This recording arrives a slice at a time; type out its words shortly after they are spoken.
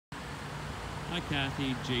Hi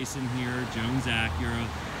Kathy, Jason here, Jones Acura.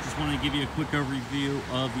 Just want to give you a quick overview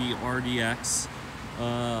of the RDX.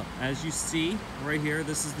 As you see right here,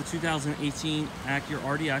 this is the 2018 Acura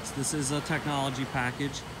RDX. This is a technology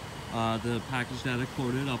package, the package that I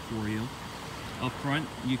quoted up for you. Up front,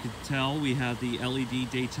 you can tell we have the LED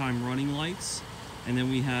daytime running lights, and then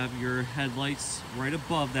we have your headlights right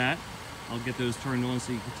above that. I'll get those turned on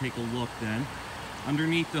so you can take a look then.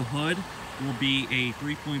 Underneath the hood will be a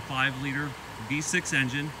 3.5 liter V6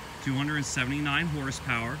 engine, 279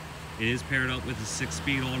 horsepower. It is paired up with a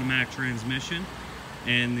 6-speed automatic transmission,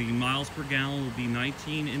 and the miles per gallon will be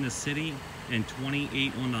 19 in the city and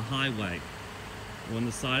 28 on the highway. On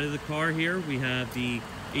the side of the car here, we have the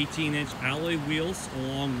 18-inch alloy wheels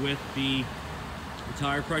along with the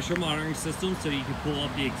tire pressure monitoring system, so you can pull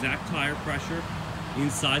up the exact tire pressure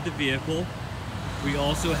inside the vehicle. We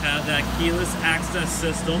also have that keyless access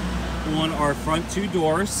system on our front two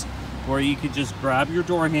doors, where you could just grab your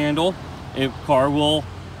door handle, a car will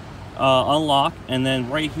unlock, and then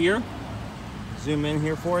right here, zoom in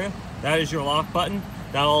here for you, that is your lock button.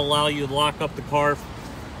 That'll allow you to lock up the car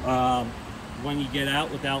when you get out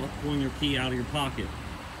without pulling your key out of your pocket.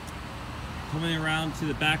 Coming around to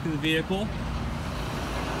the back of the vehicle,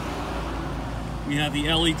 we have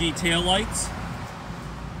the LED tail lights.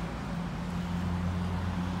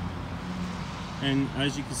 And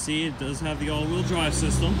as you can see, it does have the all-wheel drive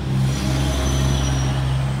system.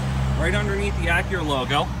 Right underneath the Acura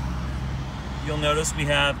logo, you'll notice we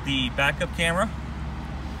have the backup camera.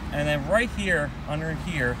 And then right here, under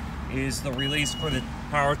here, is the release for the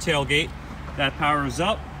power tailgate. That powers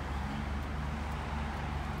up.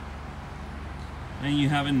 And you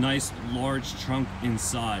have a nice large trunk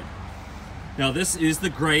inside. Now this is the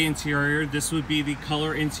gray interior. This would be the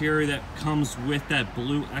color interior that comes with that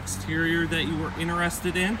blue exterior that you were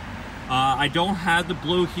interested in. I don't have the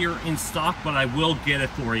blue here in stock, but I will get it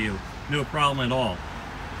for you. No problem at all.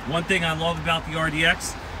 One thing I love about the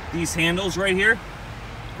RDX, these handles right here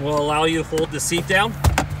will allow you to fold the seat down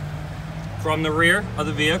from the rear of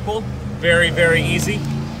the vehicle. Very, very easy.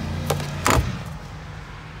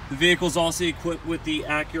 The vehicle is also equipped with the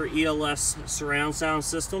Acura ELS surround sound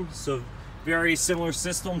system, so very similar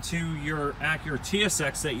system to your Acura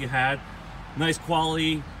TSX that you had. Nice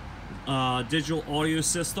quality digital audio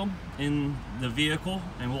system in the vehicle,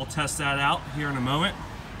 and we'll test that out here in a moment.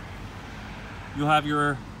 You'll have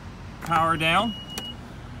your power down.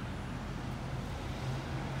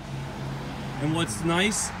 And what's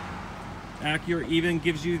nice, Acura even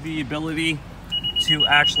gives you the ability to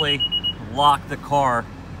actually lock the car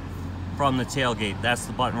from the tailgate. That's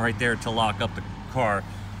the button right there to lock up the car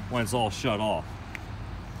when it's all shut off.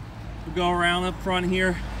 We'll go around up front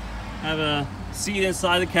here, have a seat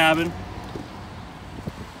inside the cabin.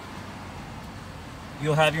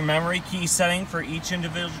 You'll have your memory key setting for each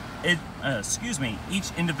individual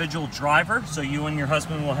driver, so you and your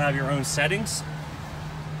husband will have your own settings.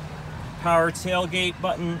 Power tailgate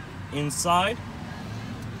button inside,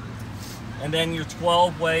 and then your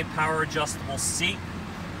 12-way power adjustable seat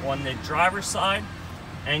on the driver's side,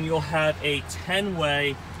 and you'll have a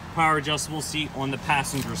 10-way power adjustable seat on the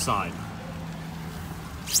passenger side.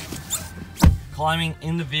 Climbing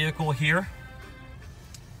in the vehicle here,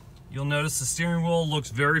 you'll notice the steering wheel looks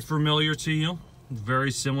very familiar to you,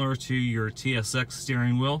 very similar to your TSX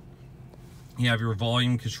steering wheel. You have your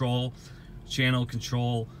volume control, channel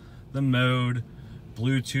control, the mode,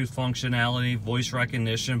 Bluetooth functionality, voice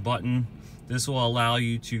recognition button. This will allow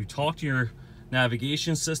you to talk to your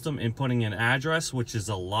navigation system, inputting an address, which is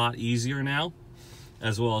a lot easier now,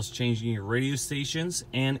 as well as changing your radio stations.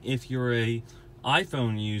 And if you're a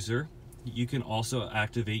iPhone user, you can also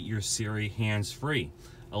activate your Siri hands-free,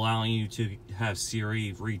 allowing you to have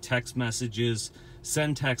Siri read text messages,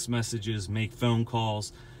 send text messages, make phone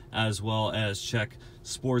calls, as well as check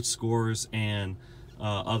sports scores and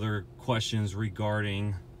other questions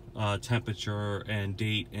regarding temperature and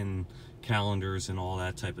date and calendars and all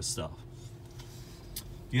that type of stuff.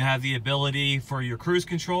 You have the ability for your cruise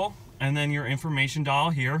control, and then your information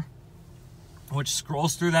dial here, which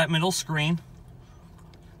scrolls through that middle screen.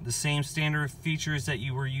 The same standard features that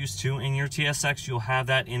you were used to in your TSX, you'll have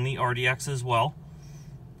that in the RDX as well.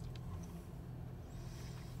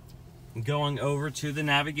 Going over to the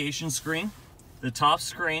navigation screen, the top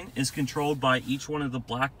screen is controlled by each one of the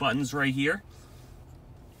black buttons right here.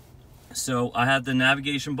 So I have the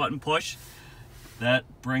navigation button push. That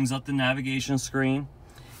brings up the navigation screen.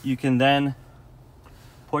 You can then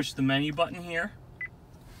push the menu button here.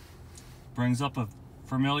 Brings up a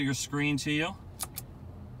familiar screen to you.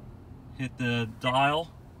 Hit the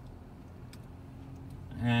dial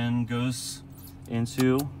and goes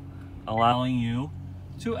into allowing you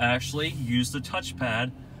to actually use the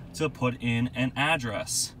touchpad to put in an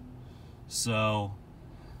address. So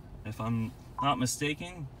if I'm not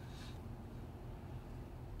mistaken,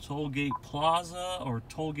 Tollgate Plaza or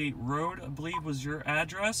Tollgate Road, I believe, was your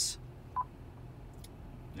address.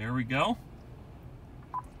 There we go.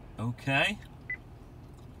 Okay.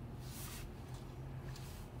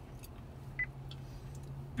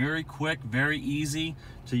 Very quick, very easy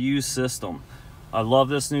to use system. I love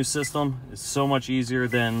this new system. It's so much easier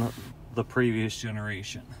than the previous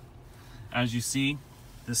generation. As you see,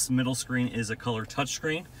 this middle screen is a color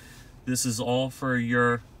touchscreen. This is all for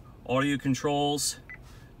your audio controls,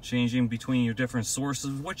 changing between your different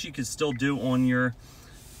sources, which you can still do on your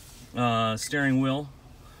steering wheel.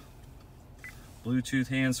 Bluetooth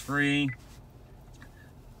hands-free,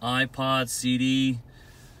 iPod, CD.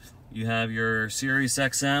 You have your Sirius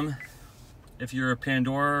XM. If you're a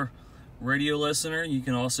Pandora radio listener, you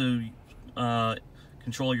can also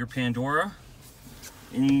control your Pandora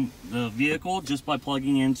in the vehicle just by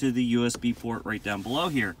plugging into the USB port right down below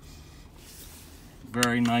here.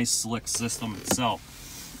 Very nice, slick system itself.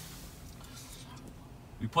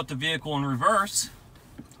 We put the vehicle in reverse.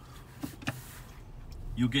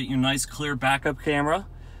 You'll get your nice clear backup camera.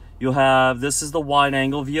 You'll have, this is the wide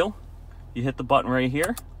angle view. You hit the button right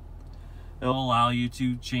here. It'll allow you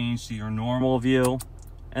to change to your normal view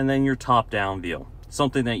and then your top-down view,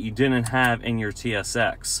 something that you didn't have in your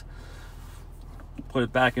TSX. Put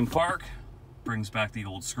it back in park, brings back the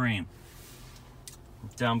old screen.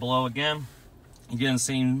 Down below again, you get the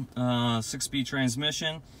same 6-speed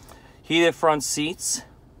transmission, heated front seats,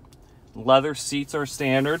 leather seats are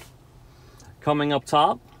standard. Coming up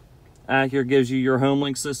top, here gives you your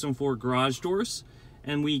HomeLink system for garage doors,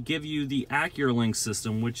 and we give you the AccuLink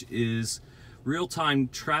system, which is real-time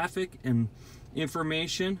traffic and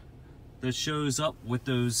information that shows up with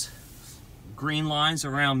those green lines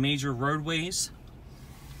around major roadways.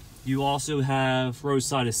 You also have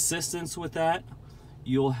roadside assistance with that.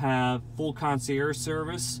 You'll have full concierge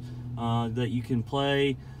service that you can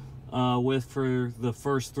play with for the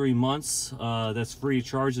first 3 months. That's free of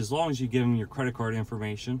charge as long as you give them your credit card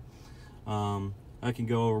information. I can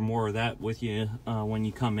go over more of that with you when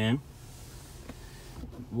you come in.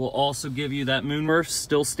 We'll also give you that moonroof,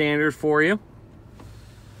 still standard for you.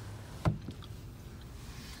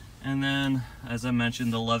 And then, as I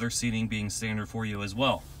mentioned, the leather seating being standard for you as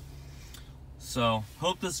well. So,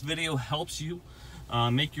 hope this video helps you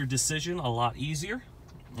make your decision a lot easier.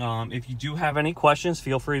 If you do have any questions,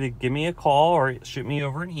 feel free to give me a call or shoot me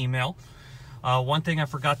over an email. One thing I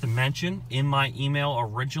forgot to mention in my email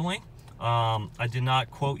originally, I did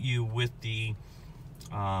not quote you with the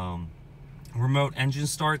remote engine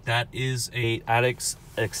start. That is a added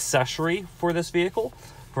accessory for this vehicle.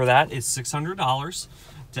 For that, it's $600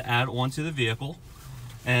 to add onto the vehicle,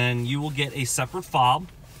 and you will get a separate fob,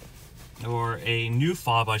 or a new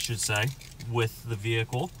fob I should say, with the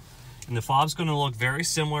vehicle. And the fob's going to look very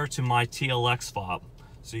similar to my TLX fob.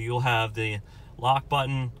 So you'll have the lock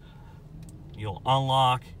button, you'll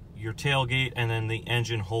unlock your tailgate, and then the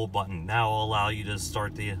engine hold button. That will allow you to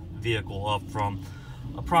start the vehicle up from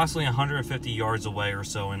approximately 150 yards away or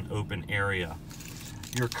so in open area.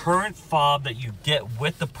 Your current fob that you get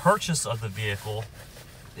with the purchase of the vehicle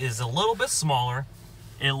is a little bit smaller.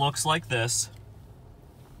 It looks like this,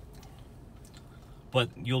 but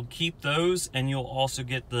you'll keep those, and you'll also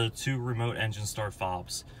get the 2 remote engine start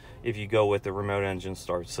fobs if you go with the remote engine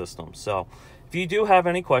start system. So if you do have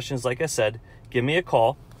any questions, like I said, give me a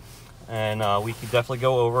call, and we can definitely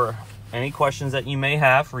go over any questions that you may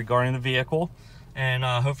have regarding the vehicle, and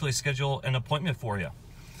hopefully schedule an appointment for you.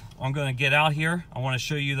 I'm going to get out here. I want to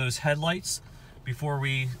show you those headlights before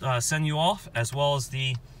we send you off, as well as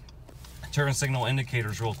the turn signal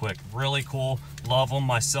indicators real quick. Really cool. Love them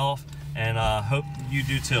myself, and hope you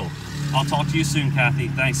do too. I'll talk to you soon, Kathy.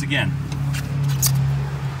 Thanks again.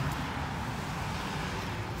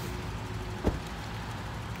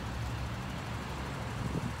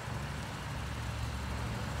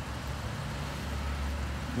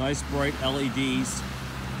 Nice bright LEDs.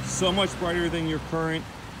 So much brighter than your current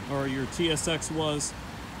or your TSX was.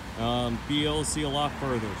 Be able to see a lot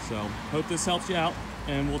further. So hope this helps you out,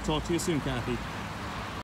 and we'll talk to you soon, Kathy.